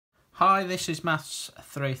Hi, this is Maths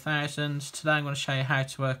 3000. Today I'm going to show you how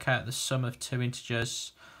to work out the sum of two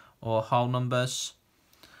integers or whole numbers.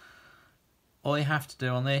 All you have to do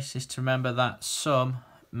on this is to remember that sum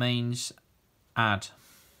means add.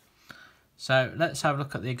 So let's have a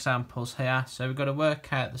look at the examples here. So we've got to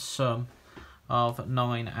work out the sum of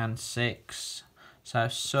 9 and 6. So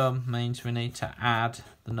sum means we need to add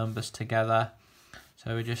the numbers together.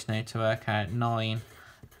 So we just need to work out 9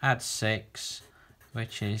 add 6,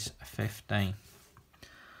 which is 15.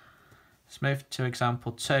 Let's move to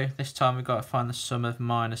example 2. This time we've got to find the sum of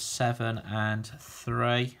 -7 and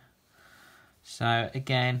 3. So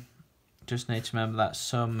again, just need to remember that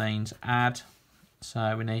sum means add.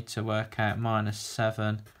 So we need to work out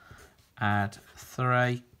 -7 add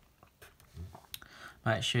 3.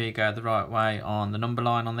 Make sure you go the right way on the number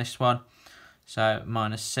line on this one. So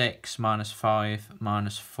 -6, -5,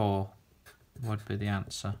 -4 would be the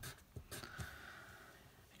answer.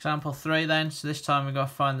 Example 3 then, so this time we've got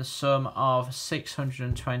to find the sum of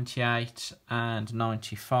 628 and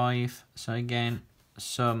 95. So again,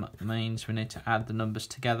 sum means we need to add the numbers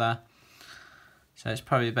together. So it's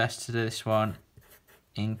probably best to do this one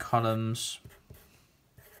in columns.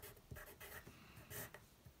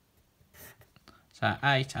 So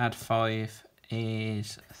 8 add 5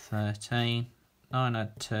 is 13. 9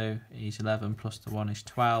 add 2 is 11 plus the 1 is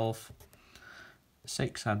 12.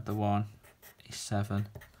 6 add the 1 is 7.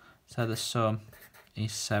 So the sum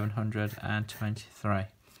is 723.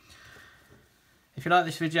 If you like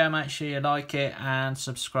this video, make sure you like it and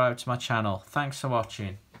subscribe to my channel. Thanks for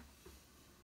watching.